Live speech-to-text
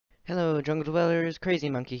Hello, Jungle Dwellers, Crazy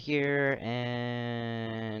Monkey here,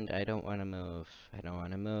 and I don't want to move. I don't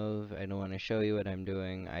want to move. I don't want to show you what I'm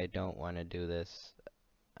doing. I don't want to do this.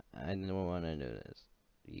 I don't want to do this.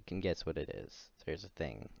 You can guess what it is. There's a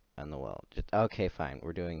thing on the wall. Okay, fine.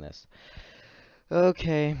 We're doing this.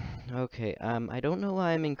 Okay, okay. I don't know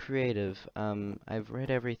why I'm in creative. I've read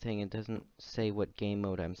everything. It doesn't say what game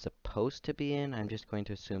mode I'm supposed to be in. I'm just going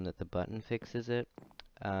to assume that the button fixes it.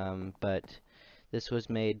 But this was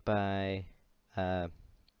made by uh,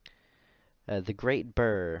 the Great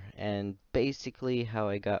Burr, and basically how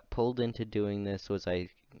I got pulled into doing this was I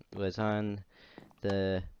was on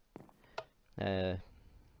the uh,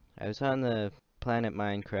 I was on the planet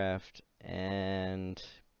Minecraft, and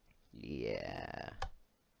yeah,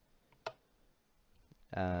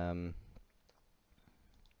 um,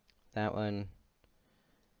 that one,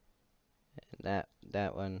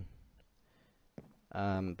 that one.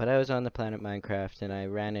 But I was on the planet Minecraft, and I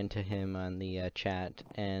ran into him on the chat,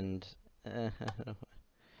 and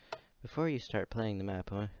before you start playing the map,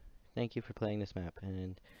 thank you for playing this map,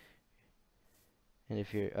 and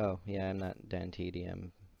if you're, oh yeah, I'm not Dan TD,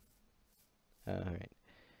 alright.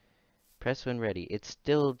 Press when ready. It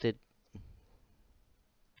still did,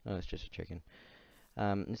 oh, it's just a chicken.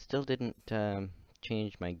 It still didn't,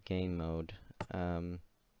 change my game mode. Um,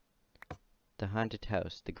 the Haunted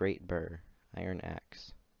House, the Great Burr, Iron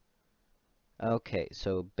Axe. Okay,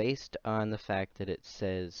 so based on the fact that it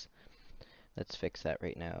says, let's fix that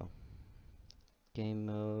right now. Game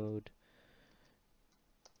mode,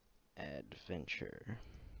 adventure.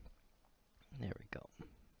 There we go.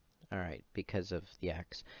 Alright, because of the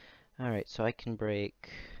axe. Alright, so I can break,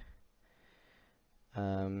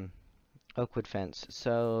 Oakwood fence.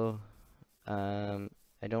 So, I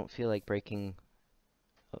don't feel like breaking.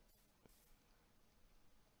 Oh,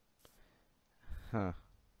 huh.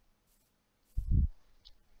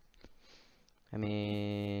 I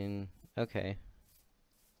mean, okay.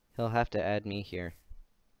 He'll have to add me here.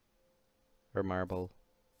 Or marble.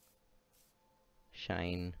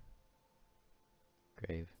 Shine.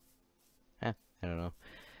 Grave. I don't know.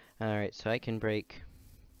 Alright, so I can break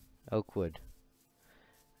Oakwood.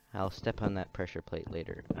 I'll step on that pressure plate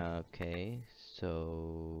later. Okay,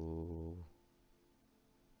 so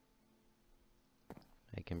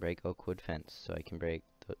I can break Oakwood fence. So I can break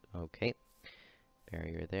the, okay.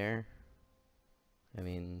 Barrier there. I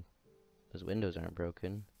mean, those windows aren't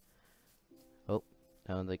broken. Oh,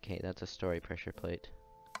 okay, that's a story pressure plate.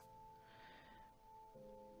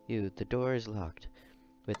 The door is locked.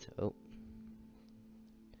 Oh,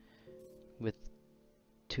 with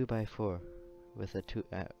 2x4. With a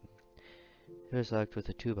it was locked with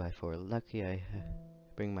a 2x4. Lucky I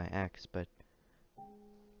bring my axe, but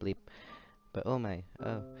bleep. But oh my,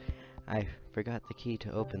 oh, I forgot the key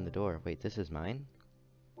to open the door. Wait, this is mine?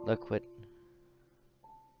 Look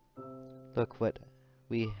what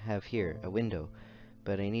we have here, a window.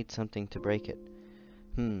 But I need something to break it.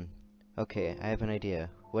 Okay, I have an idea.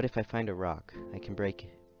 What if I find a rock? I can break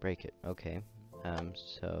it. Okay.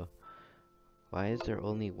 So why is there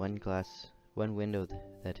only one window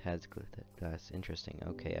that has glass? Interesting.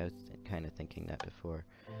 Okay, I was kind of thinking that before.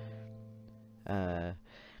 Uh,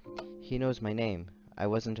 he knows my name. I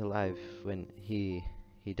wasn't alive when he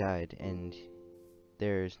died, and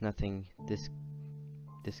there's nothing. This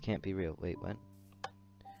can't be real. Wait, what?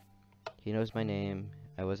 He knows my name.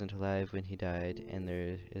 I wasn't alive when he died, and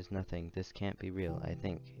there is nothing. This can't be real. I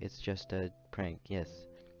think it's just a prank. Yes,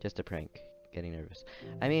 just a prank. Getting nervous.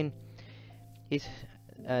 I mean, he's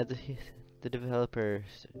the developer,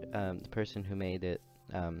 the person who made it,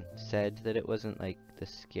 said that it wasn't like the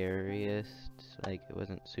scariest, like it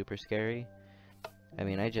wasn't super scary. I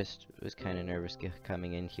mean, I just was kind of nervous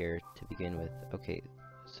coming in here to begin with. Okay,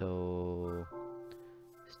 so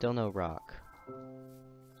still no rock.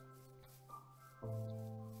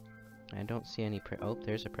 I don't see any oh,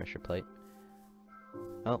 there's a pressure plate.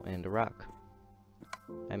 Oh, and a rock.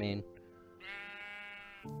 I mean,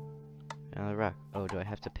 another rock. Oh, do I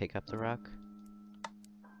have to pick up the rock?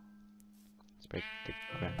 Let's break the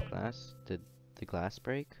glass. Did the glass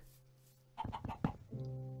break?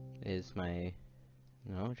 Is my...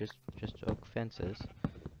 No, just oak fences.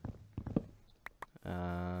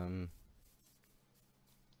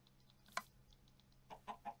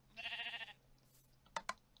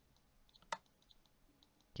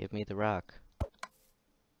 Give me the rock.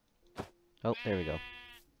 Oh, there we go.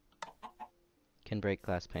 Can break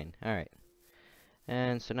glass pane. Alright.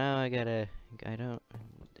 And so now I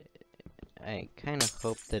kind of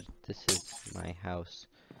hope that this is my house,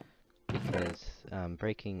 because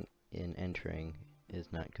breaking and entering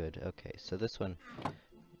is not good. Okay, so this one,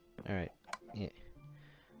 alright, yeah.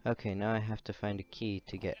 Okay, now I have to find a key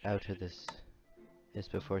to get out of this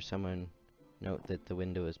before someone note that the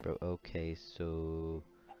window is broke. Okay, so...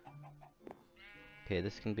 Okay,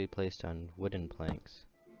 this can be placed on wooden planks.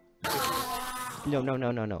 No, no, no,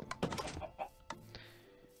 no, no.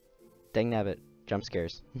 Dang nabbit. Jump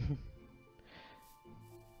scares.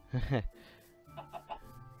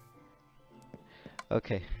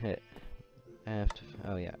 Okay, I have to...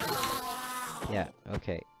 Oh, yeah. Yeah,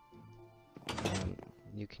 okay.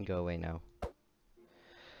 You can go away now.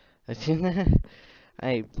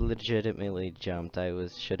 I legitimately jumped.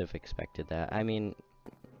 Should have expected that. I mean...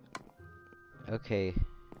 Okay,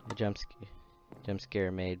 a jump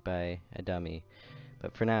scare made by a dummy.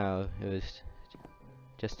 But for now, it was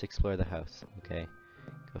just explore the house. Okay,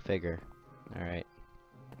 go figure. Alright.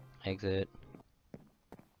 Exit.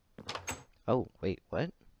 Oh, wait,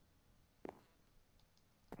 what?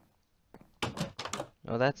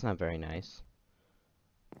 Oh, that's not very nice.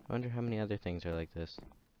 I wonder how many other things are like this.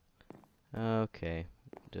 Okay.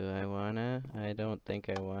 Do I wanna? I don't think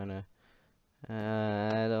I wanna.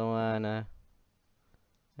 I don't wanna.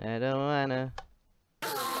 I don't wanna.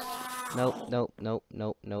 Nope, nope, nope,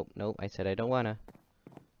 nope, nope, nope. I said I don't wanna.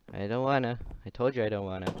 I don't wanna. I told you I don't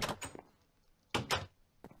wanna.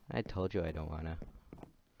 I told you I don't wanna.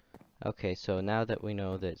 Okay, so now that we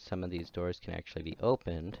know that some of these doors can actually be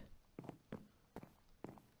opened...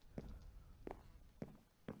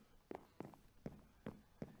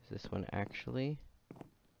 Is this one actually?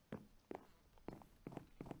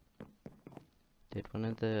 Did one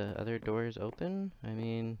of the other doors open? I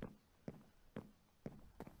mean...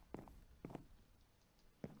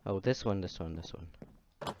 Oh, this one.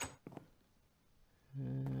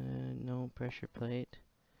 No pressure plate.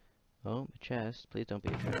 Oh, a chest. Please don't be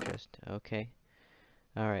a trap chest. Okay.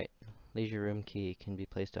 Alright. Leisure room key can be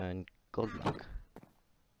placed on gold block.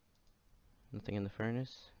 Nothing in the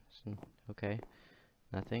furnace? Okay.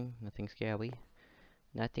 Nothing scary.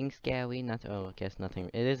 Nothing scary, oh, I guess nothing.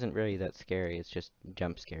 It isn't really that scary, it's just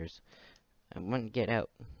jump scares. I want to get out.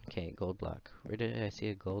 Okay, gold block. Where did I see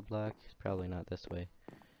a gold block? It's probably not this way.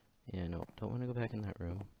 Yeah, no, don't want to go back in that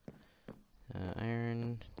room.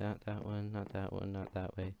 Iron, not that one, not that one, not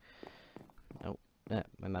that way. Oh,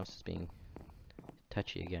 my mouse is being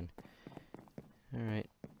touchy again. Alright.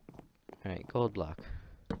 Alright, gold block.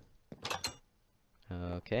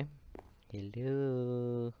 Okay.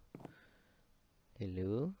 Hello.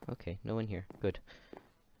 Hello? Okay, no one here. Good.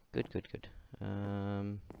 Good.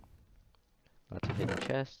 Lots of hidden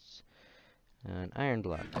chests. An iron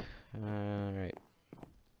block. Alright.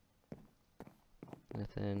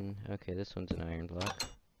 Nothing. Okay, this one's an iron block.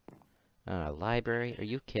 Library? Are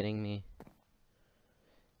you kidding me?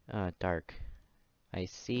 Dark. I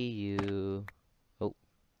see you. Oh.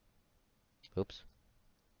 Oops.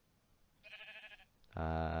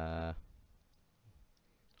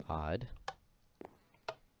 Odd.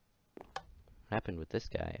 What happened with this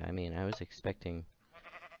guy? I mean, I was expecting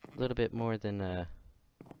a little bit more than,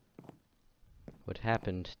 what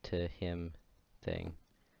happened to him thing.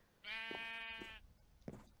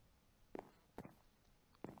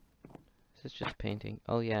 Is this just painting?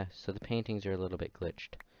 Oh yeah, so the paintings are a little bit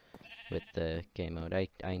glitched with the game mode.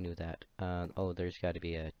 I knew that. Oh, there's got to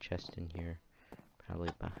be a chest in here. Probably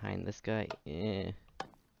behind this guy.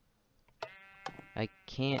 I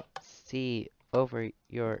can't see over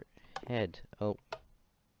your head. Oh.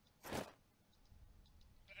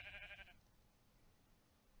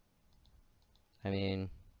 I mean...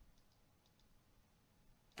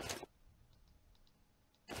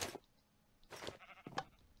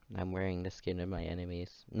 I'm wearing the skin of my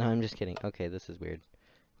enemies. No, I'm just kidding. Okay, this is weird.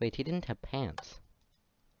 Wait, he didn't have pants.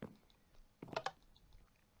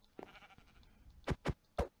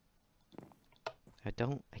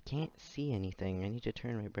 I can't see anything. I need to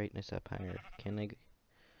turn my brightness up higher. Can I...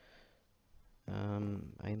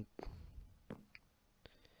 I'm...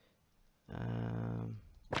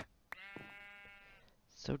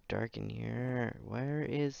 So dark in here. Where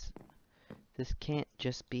is... This can't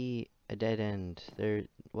just be a dead end.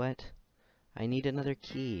 What? I need another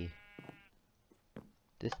key.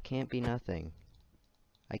 This can't be nothing.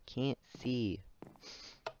 I can't see.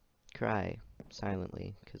 Cry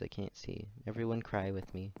silently, because I can't see. Everyone cry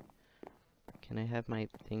with me. Can I have my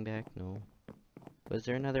thing back? No. Was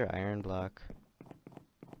there another iron block?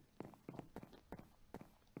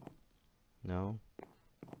 No.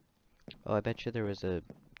 Oh, I bet you there was a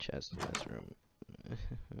chest in this room.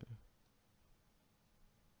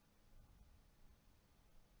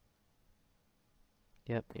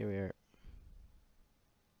 Yep, here we are.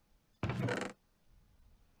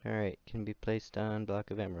 Alright, can be placed on block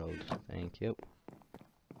of emerald. Thank you.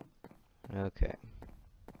 Okay.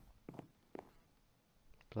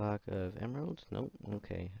 block of emeralds? Nope.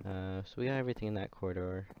 Okay. So we got everything in that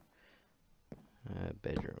corridor.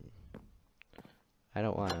 Bedroom. I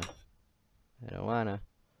don't wanna.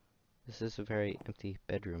 This is a very empty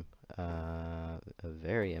bedroom. A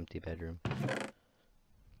very empty bedroom.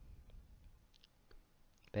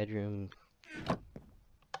 Bedroom.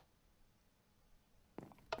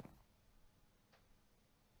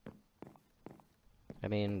 I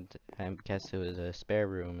mean, I guess it was a spare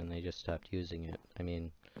room and they just stopped using it. I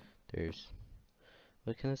mean, there's...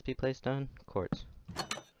 What can this be placed on? Quartz.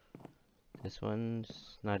 This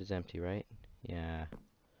one's not as empty, right? Yeah.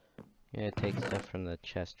 Yeah, take stuff from the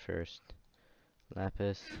chest first.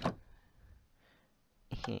 Lapis.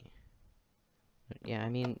 Yeah, I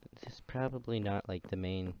mean, this is probably not, like, the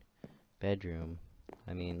main bedroom.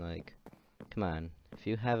 I mean, like, come on. If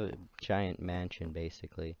you have a giant mansion,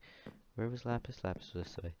 basically... Where was Lapis? Lapis was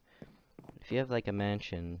this way. If you have, like, a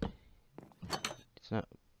mansion, it's not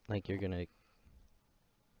like you're gonna,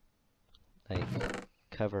 like,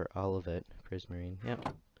 cover all of it. Prismarine,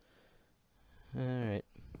 yep. Alright.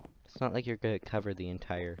 It's not like you're gonna cover the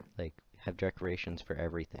entire, like, have decorations for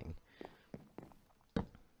everything.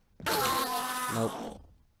 Nope.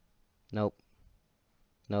 Nope.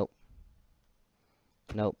 Nope.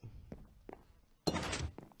 Nope.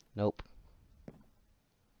 Nope.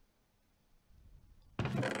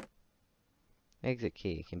 Exit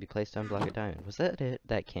key can be placed on block of diamond. Was that it?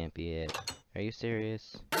 That can't be it. Are you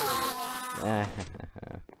serious? I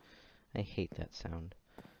hate that sound.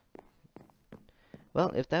 Well,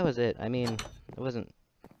 if that was it, I mean, it wasn't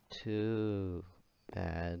too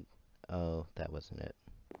bad. Oh, that wasn't it.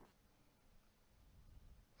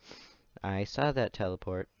 I saw that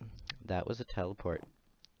teleport. That was a teleport.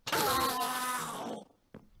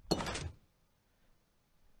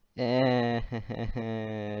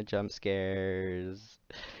 Jump scares.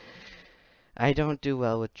 I don't do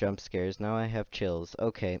well with jump scares. Now I have chills.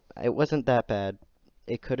 Okay, it wasn't that bad.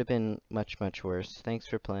 It could have been much, much worse. Thanks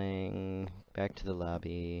for playing. Back to the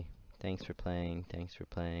lobby. Thanks for playing. Thanks for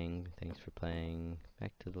playing. Thanks for playing.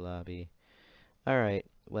 Back to the lobby. Alright,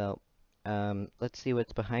 well, let's see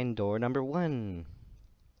what's behind door number 1.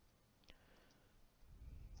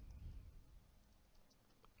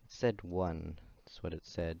 It said 1. That's what it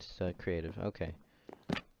said. So creative. Okay.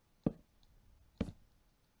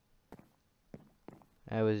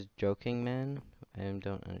 I was joking, man. I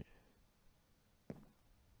don't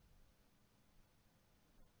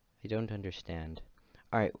understand.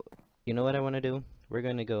 Alright, you know what I want to do? We're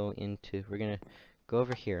gonna go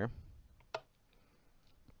over here.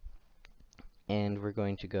 And we're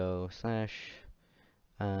going to go slash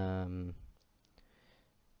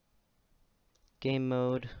game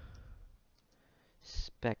mode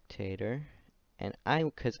spectator, and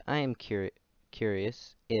because I am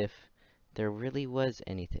curious if there really was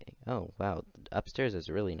anything. Oh wow, upstairs is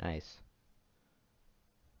really nice.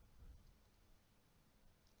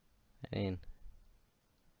 I mean,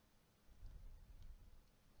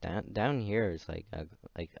 down here is like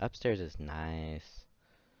upstairs is nice.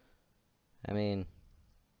 I mean,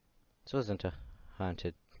 this wasn't a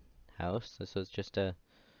haunted house. This was just a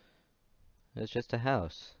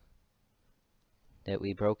house that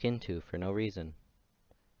we broke into for no reason.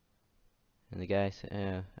 And the guy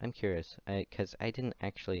said, I'm curious, because I didn't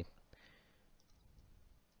actually...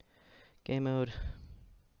 Game mode.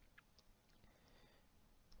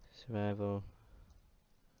 Survival.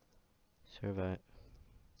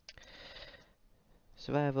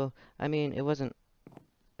 Survival. I mean, it wasn't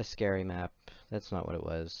a scary map. That's not what it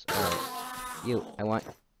was. Alright. I want...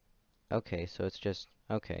 Okay, so it's just...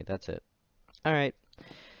 Okay, that's it. Alright.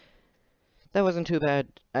 That wasn't too bad.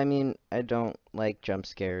 I mean, I don't like jump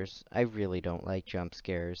scares. I really don't like jump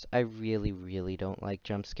scares. I really, really don't like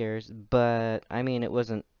jump scares. But, I mean, it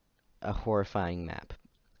wasn't a horrifying map.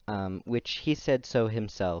 Which he said so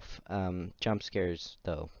himself. Jump scares,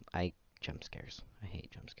 though. Jump scares. I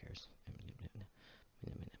hate jump scares.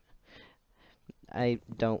 I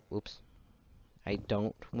don't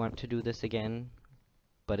want to do this again.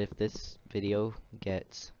 But if this video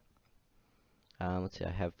gets... let's see,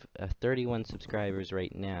 I have 31 subscribers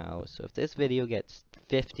right now. So if this video gets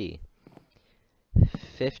 50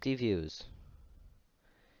 views,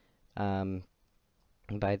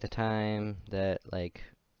 by the time that,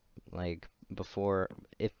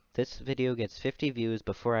 if this video gets 50 views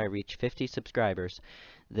before I reach 50 subscribers,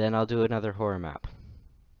 then I'll do another horror map.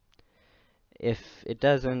 If it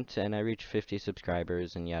doesn't, and I reach 50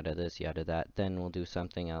 subscribers, and yada this, yada that, then we'll do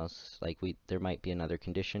something else. There might be another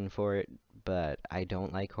condition for it, but I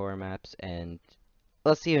don't like horror maps, and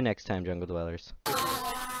I'll see you next time, Jungle Dwellers.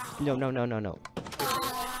 No, no, no, no, no.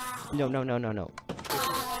 No, no, no, no, no.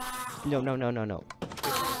 No, no, no, no, no.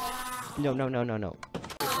 No, no, no, no, no.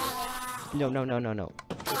 No, no, no, no, no.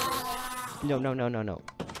 No, no, no, no, no.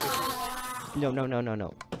 No, no, no, no,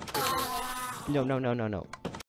 no. No, no, no, no, no.